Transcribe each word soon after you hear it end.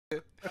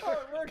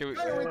Can we,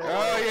 There we go.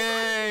 oh,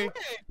 yay!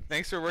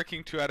 Thanks for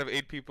working 2 out of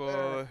 8 people.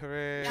 Yeah.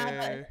 Hooray!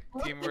 Yeah,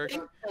 but Teamwork. the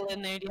thing's still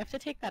in there. Do you have to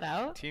take that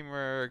out?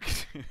 Teamwork.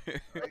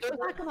 It's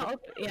not gonna open.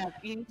 Yeah,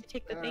 you need to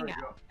take the There thing we out.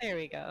 go. There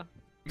we go.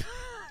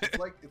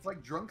 It's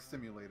like drunk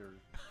simulator.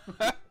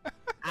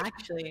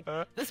 Actually,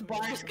 this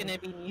bar is gonna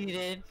be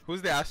needed.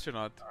 Who's the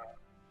astronaut?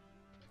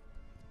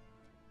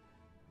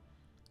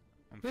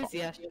 Who's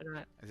the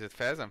astronaut? Is it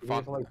Fez? I'm You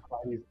have to font. like pry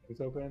these things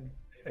open.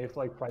 You have to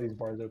like pry these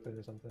bars open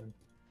or something.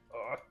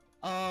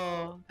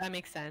 Oh, that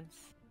makes sense.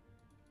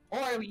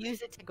 Or we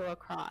use it to go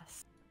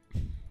across.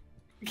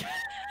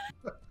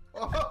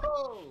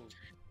 Oh!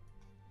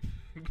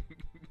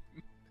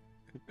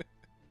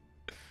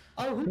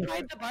 Oh, who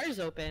pried the bars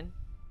open?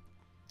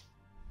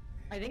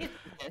 I think it's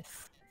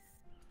this.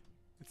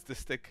 It's the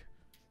stick.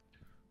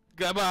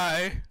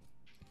 Goodbye.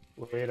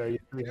 Wait, are you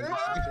doing Yeah!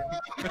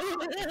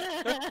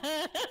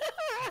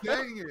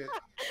 Dang it!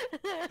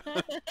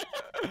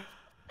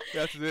 You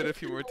have to do it a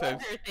few more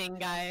times. Other thing,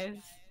 guys.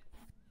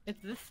 It's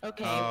this.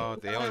 Okay. Oh,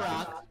 it's they the always do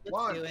rock. Let's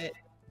Why? do it.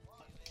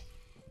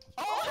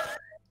 Oh!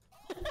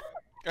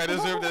 I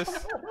deserve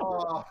this.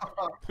 Oh,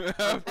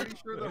 I'm pretty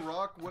sure the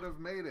Rock would have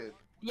made it.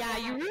 Yeah,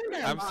 you ruined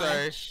our I'm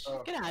sorry. launch.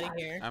 Get out of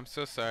here. I'm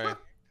so sorry.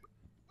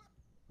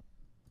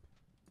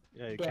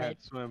 Yeah, you Dead.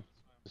 can't swim.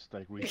 Just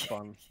like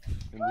respawn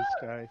in the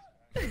sky.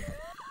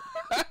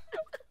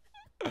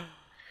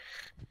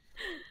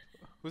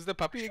 Who's the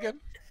puppy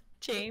again?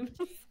 James.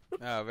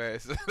 Oh, very.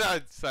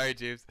 Sorry,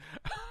 James.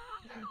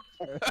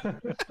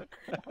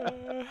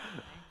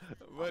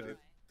 What?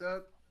 Da,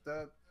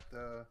 da,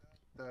 da,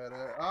 da,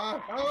 da.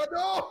 Ah! Oh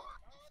no!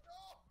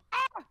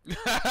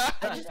 I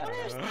just don't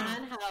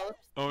understand how.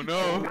 Oh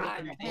no!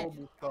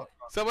 Oh,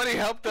 Somebody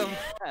help them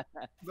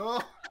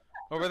no!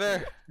 over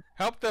there.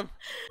 Help them.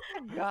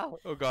 Go.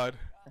 Oh God.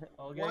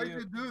 I'll Why get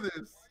did you do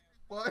this?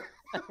 Why?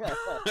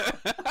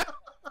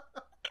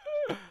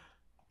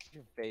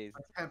 Your face.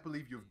 I can't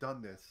believe you've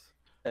done this.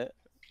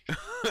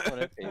 What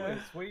a face.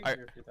 Sweet. I-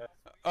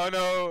 Oh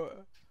no!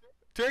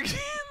 Turkey.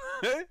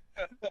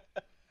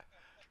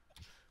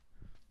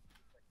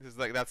 This is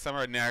like that summer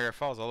at Niagara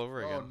Falls all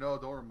over Oh again. no!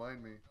 Don't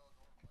remind me.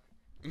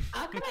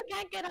 How come I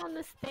can't get on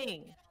this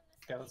thing?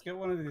 Okay, let's get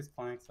one of these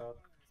planks out.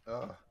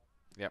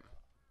 Yep.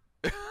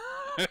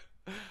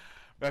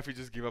 Rafi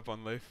just gave up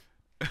on life.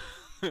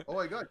 Oh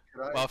my God!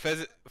 Could I? Well,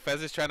 Fez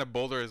is trying to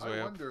boulder his way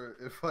I up. wonder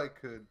if I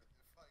could.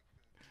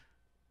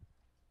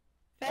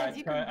 Fez,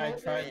 you can I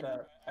boulder tried it.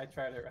 that. I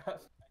tried it.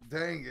 Ralph.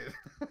 Dang it!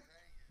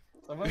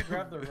 Someone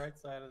grab the right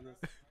side of this.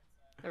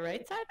 The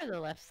right side or the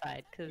left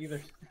side? Cause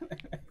Either.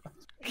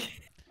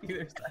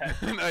 Either side.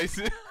 Nice.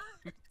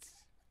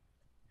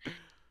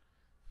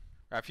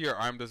 Rafi, your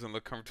arm doesn't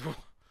look comfortable.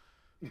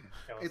 Okay,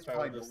 let's It's try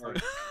fine. with this Don't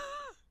worry.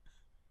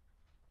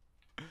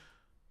 thing.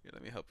 Here,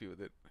 let me help you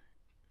with it.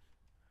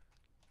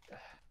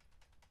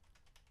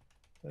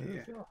 This is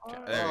Yeah. so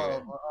hard. There we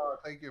go. Oh,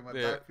 thank you. My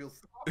There. back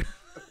feels.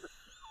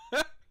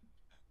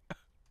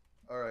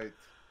 All right.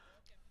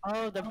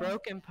 Oh, the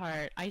broken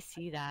part. I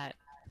see that.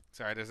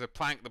 Sorry, there's a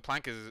plank. The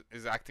plank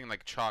is acting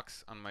like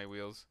chocks on my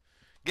wheels.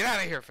 Get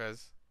out of here,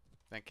 Fez.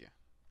 Thank you.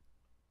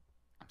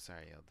 I'm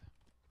sorry, I yelled.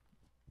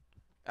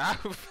 Ow!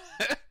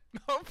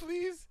 No,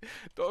 please!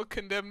 Don't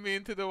condemn me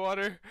into the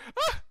water.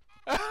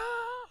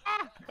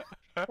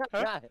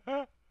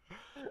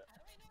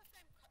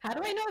 How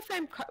do I know if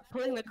I'm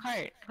pulling the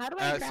cart? How do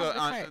I grab So the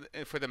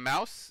cart? for the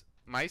mice,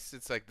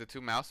 it's like the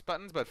 2 mouse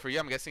buttons. But for you,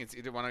 I'm guessing it's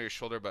either one of your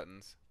shoulder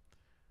buttons.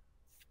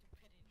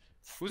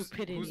 who's-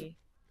 Stupidity.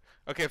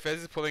 Okay,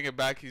 Fez is pulling it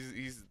back.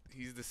 He's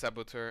the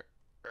saboteur.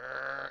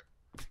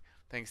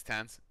 Thanks,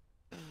 Tans.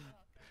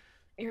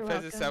 You're Fez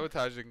welcome. is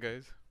sabotaging,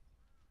 guys.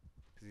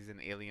 Cause he's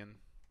an alien.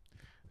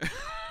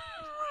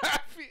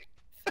 Rafi!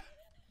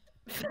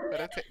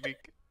 What a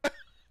technique.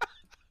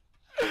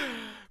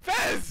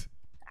 Fez!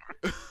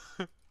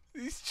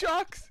 These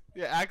chalks!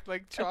 Yeah, act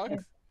like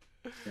chalks.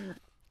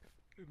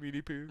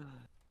 Meaty poo.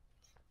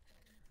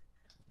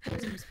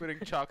 Let's keep putting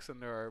chalks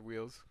under our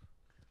wheels.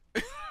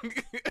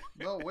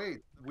 No,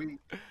 wait.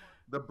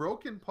 The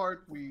broken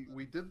part. We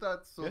did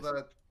that so Yes.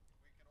 that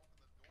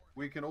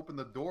we can open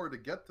the door to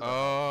get to.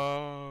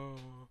 Oh.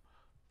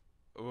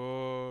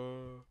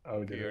 Oh. Oh,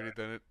 You did already it?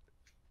 done it.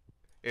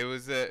 It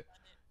was already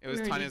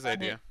Tanya's done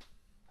idea.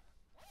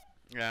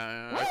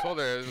 Yeah, I told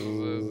her it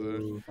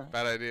was a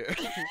bad idea.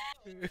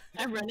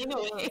 I'm running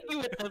away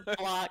with the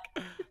block.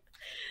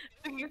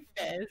 You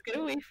Fez, get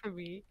away from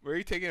me. Where are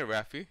you taking it,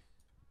 Rafi?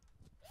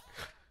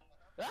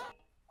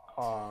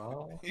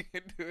 Aw. You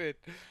can do it.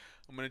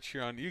 I'm gonna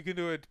cheer on you. You can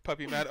do it,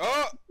 puppy mad.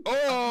 Oh!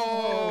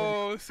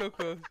 Oh! So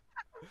close.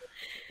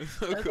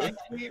 So That's close.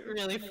 actually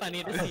really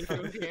funny to see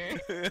from here.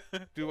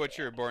 Do what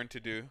you're born to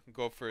do.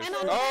 Go first. And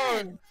I'm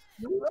Oh! done.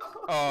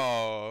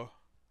 Oh!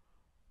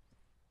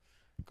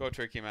 Go,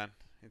 Turkey Man.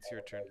 It's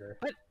your turn.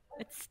 But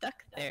it's stuck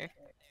there.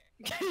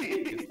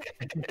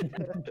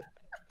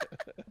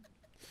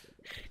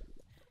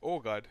 Oh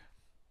God.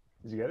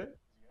 Did you get it?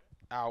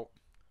 Ow.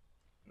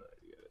 No,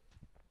 you get it.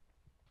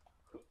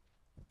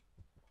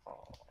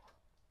 Oh.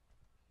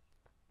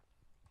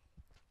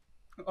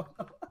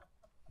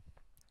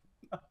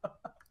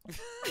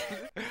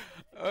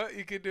 Oh,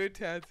 you can do it,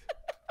 Ted.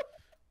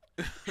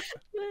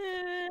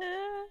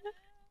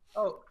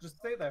 Oh, just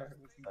stay there.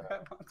 We can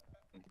grab on.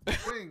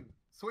 Swing,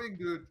 swing,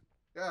 dude.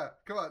 Yeah,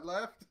 come on,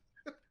 left.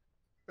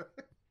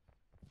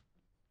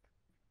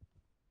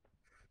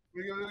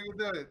 We can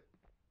do it.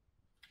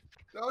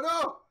 Oh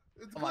no!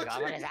 It's Oh my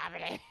god, what is glitching.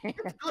 happening?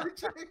 It's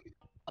glitching.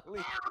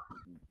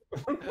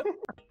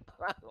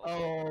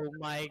 Oh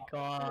my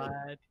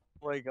god. Oh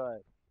my god.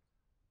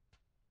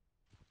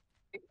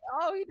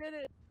 Oh, he did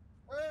it!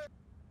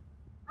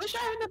 Who's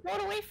driving the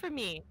boat away from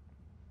me?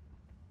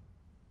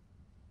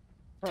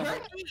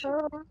 Turkey!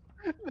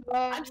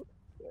 I'm-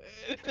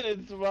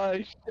 It's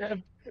my ship.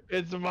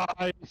 It's my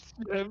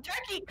ship.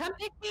 Turkey, come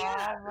pick me Oh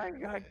up! my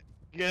god.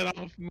 Get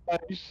off my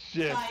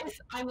ship. Guys,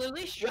 I'm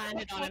literally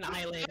stranded on an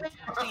island.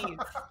 Please.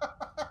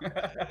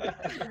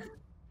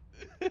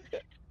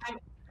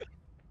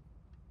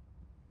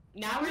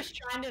 Now we're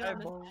stranded on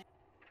this island.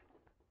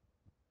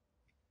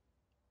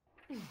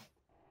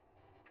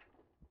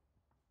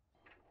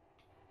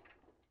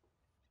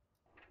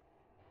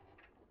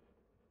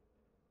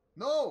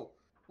 No!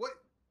 What?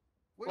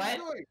 What are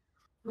you What? doing?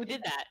 Who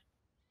did that?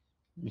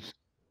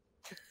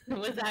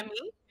 Was that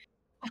me?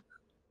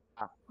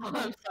 Oh,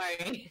 I'm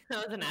sorry.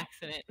 That was an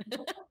accident.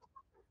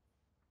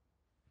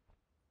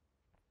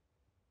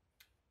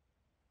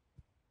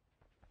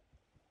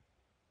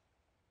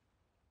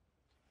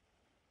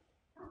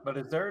 But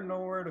is there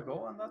nowhere to go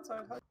on that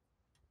side?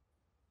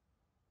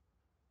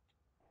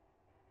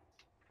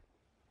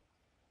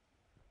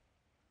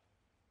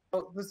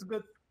 Oh, this is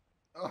good.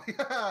 Oh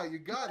yeah, you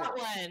got That it.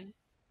 one.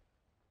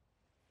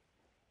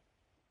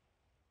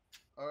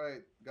 All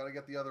right, gotta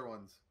get the other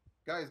ones.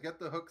 Guys, get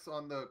the hooks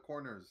on the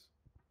corners.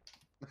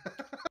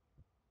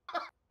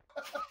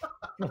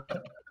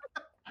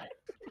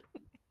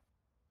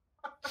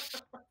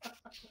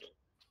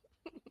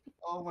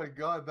 Oh my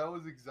god, that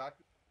was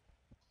exactly.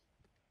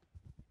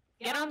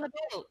 Get on the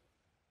boat.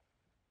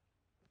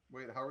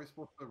 Wait, how are we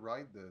supposed to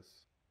ride this?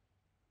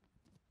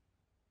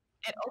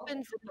 It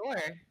opens the door.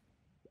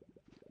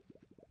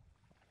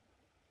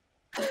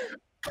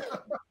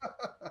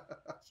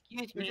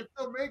 Excuse You me. can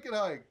still make it,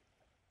 Hike.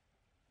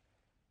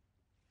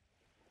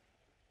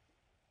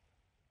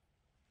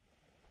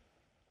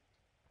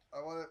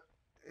 I want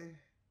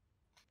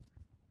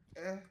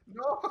to.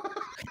 No.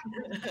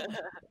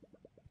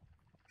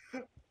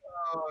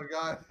 Oh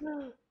god.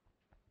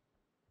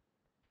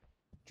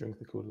 Drink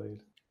the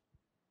Kool-Aid.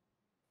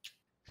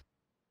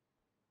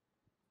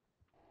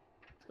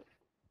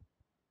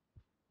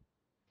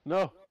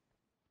 No.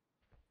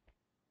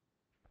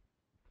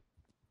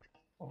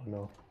 Oh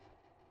no.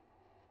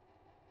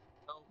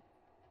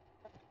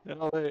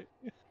 No, wait.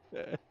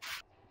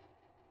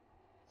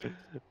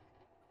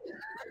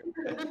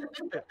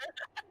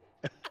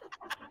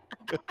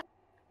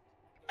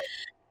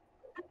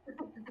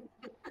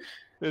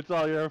 It's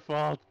all your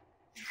fault.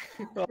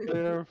 All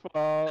your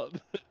fault.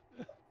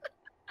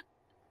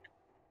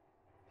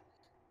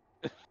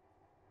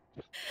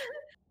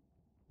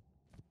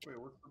 Wait,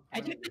 what's the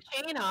I point? took the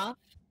chain off.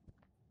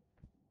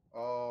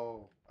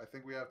 Oh, I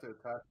think we have to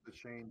attach the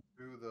chain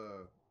to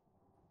the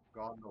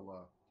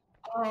gondola.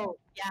 Oh,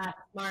 yeah,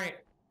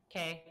 smart.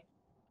 Okay.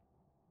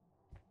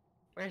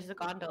 Where's the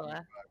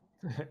gondola?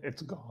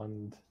 It's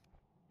gone.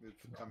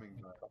 It's coming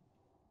back.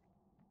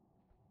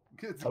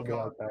 It's Help me gone.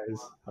 out, guys.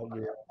 Help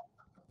me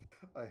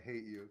out. I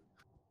hate you.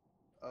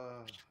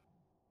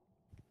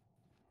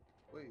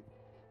 Wait.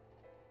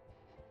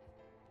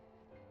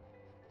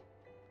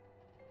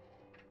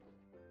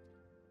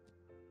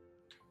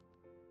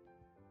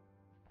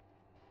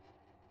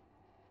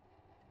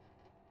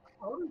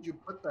 How did you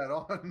put that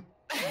on?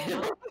 I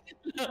don't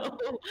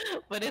know,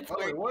 but it's Oh,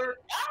 it working.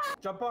 worked.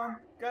 Jump on,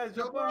 guys,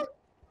 jump on.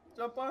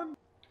 Jump on.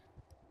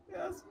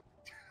 Yes.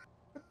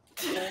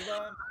 Hold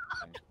on.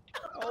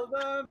 Hold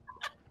on.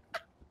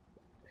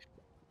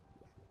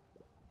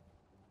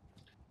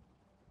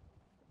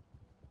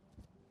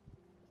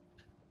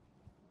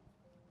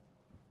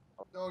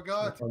 Oh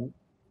god.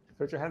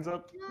 Put your hands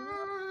up.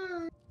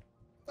 Yay!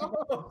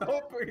 Oh,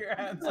 don't put your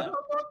hands Jump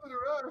up. onto the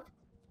raft.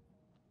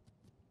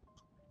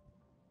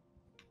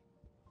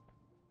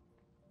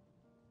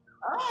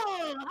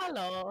 Oh,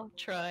 hello,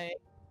 Troy.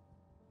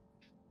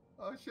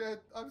 Oh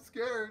shit, I'm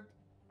scared.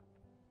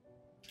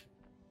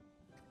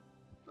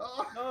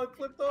 Oh, No, it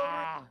flipped over.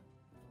 Ah.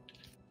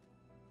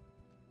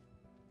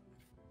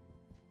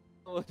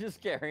 We're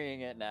just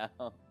carrying it now.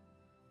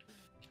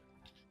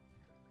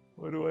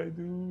 What do I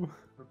do?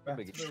 We're back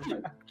Big- to the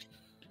raft.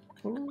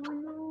 Oh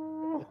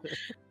no.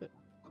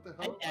 what the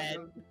hell? dead.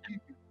 I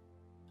got-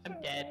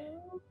 I'm dead.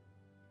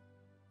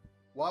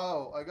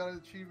 Wow, I got an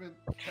achievement.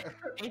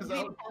 It's 'Cause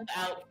being pulled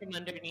out from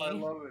underneath. I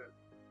love it.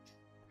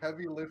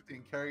 Heavy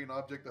lifting, carrying an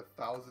object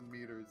 1,000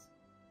 meters.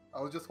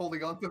 I was just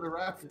holding on to the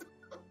raft.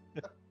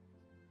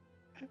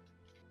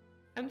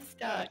 I'm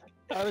stuck.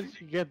 How did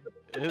you get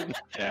in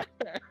there?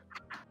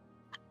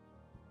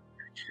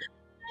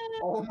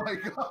 Oh my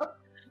god.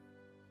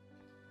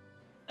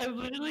 I'm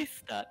literally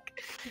stuck.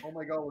 Oh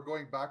my god, we're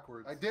going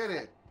backwards. I did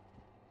it.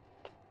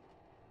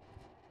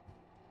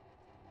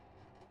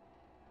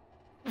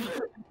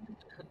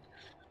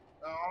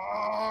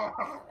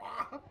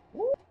 Ah!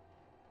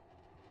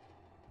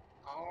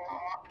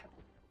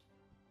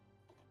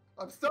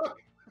 I'm stuck.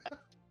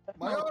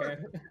 My arm. Okay.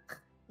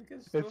 You can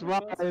It's still do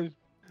this. mine.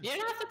 You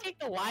don't have to take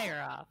the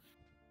wire off.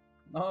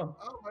 No.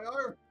 Oh, my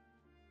arm.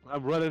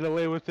 I'm running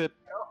away with it.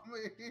 Help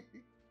me.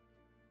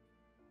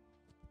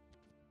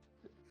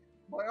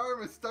 My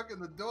arm is stuck in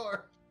the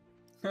door.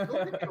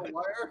 Don't get the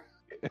wire.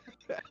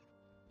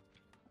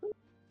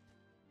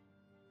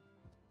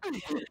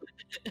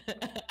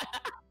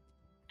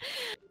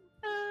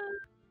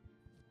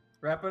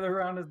 Wrap it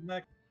around his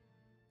neck.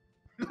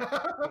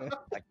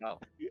 Like, no.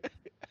 Get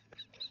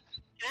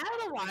out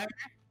of the wire.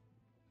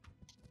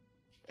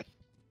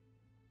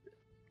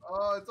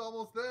 Oh, it's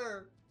almost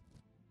there.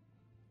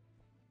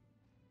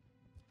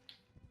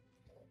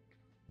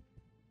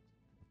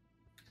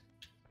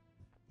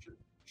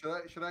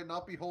 Should I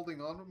not be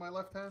holding on with my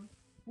left hand?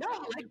 No,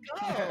 let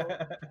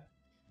go.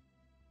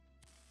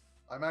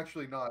 I'm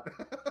actually not.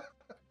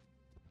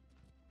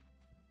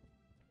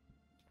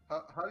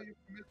 How do you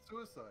commit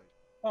suicide?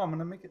 Oh, I'm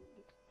gonna make it.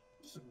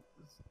 Slide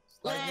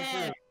me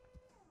through. Let-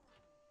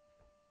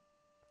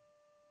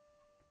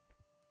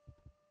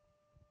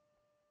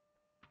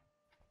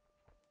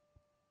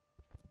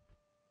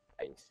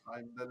 Nice.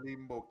 I'm the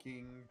Limbo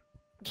King.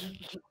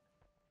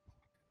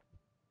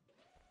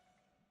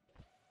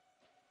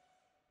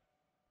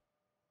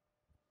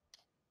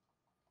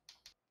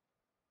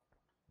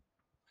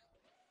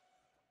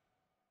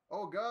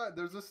 Oh God,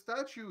 there's a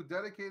statue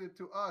dedicated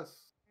to us.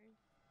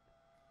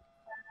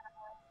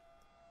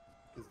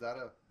 Is that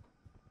a...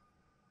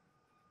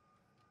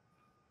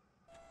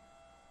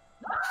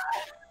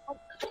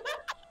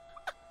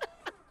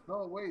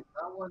 No, wait,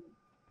 that one...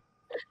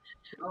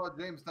 No,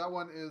 James, that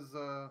one is,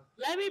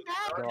 Let me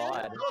back.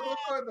 God. Oh, don't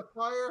go in the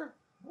fire!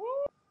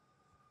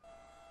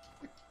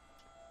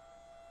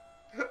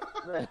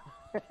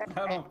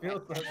 I don't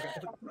feel so good.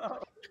 No,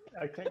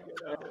 I can't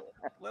get out.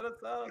 let us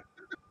out.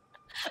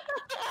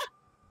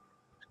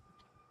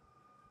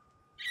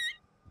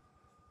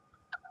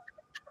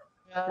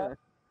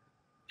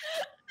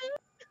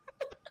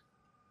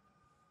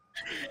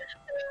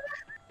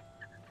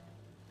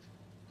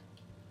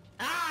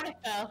 Ah, I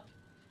fell.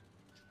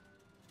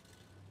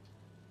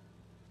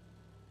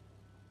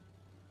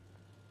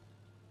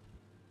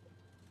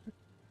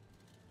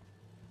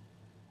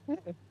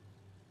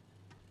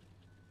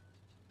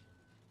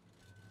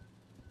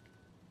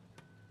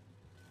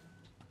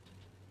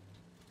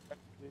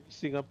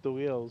 Greasing up the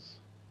wheels.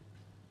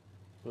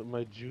 But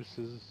my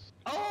juices.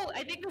 Oh,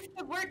 I think this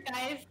could work,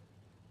 guys.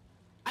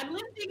 I'm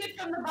lifting it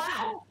from the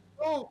back.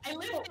 Oh! I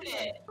lifted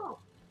it.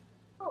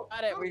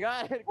 Got it. We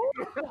got it. Oh,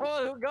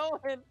 we're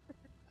going.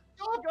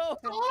 We're going.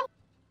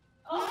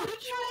 Oh,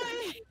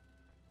 try.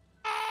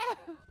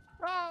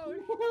 Oh,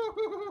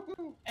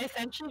 I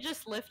essentially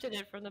just lifted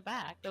it from the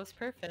back. That was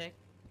perfect.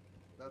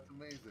 That's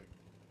amazing.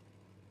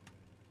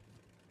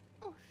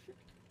 oh shit.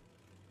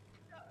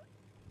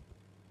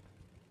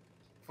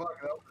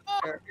 Fuck, that was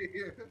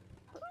scary.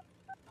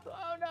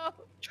 Oh no.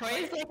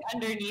 Troy's like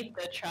underneath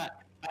the truck,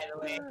 by the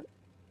way.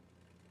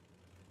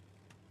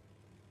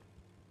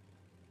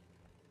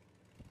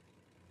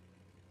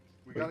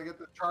 We gotta get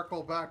the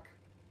charcoal back.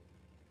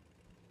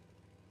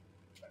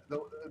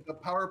 The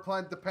power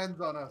plant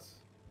depends on us.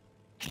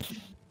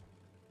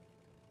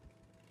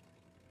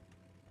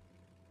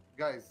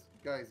 Guys,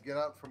 get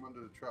out from under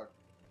the truck.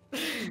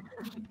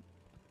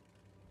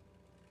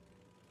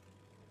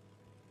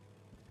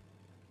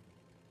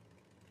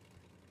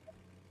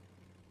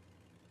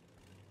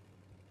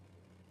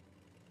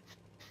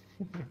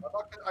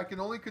 I can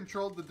only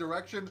control the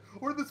direction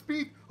or the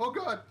speed. Oh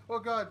God! Oh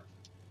God!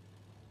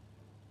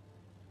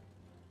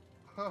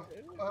 Oh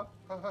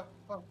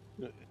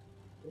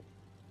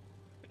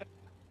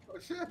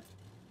shit!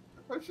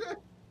 Oh shit!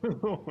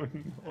 Oh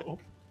no.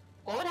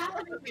 What would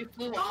happen if we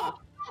flew off?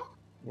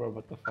 We're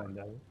about to find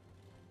out.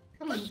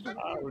 I can't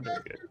Ah, do we're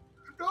that. doing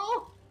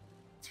No!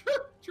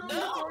 Charlie,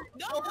 No,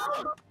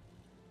 no.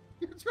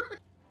 You're trying.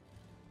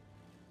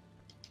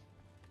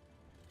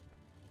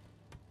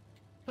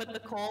 Put the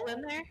coal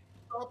in there.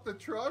 Stop the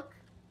truck?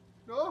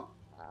 No?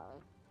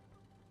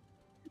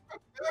 I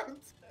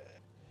can't.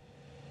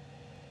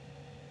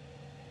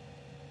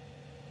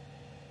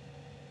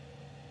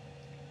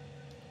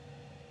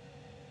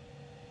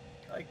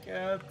 I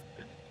can't.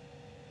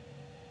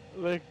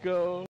 Let go.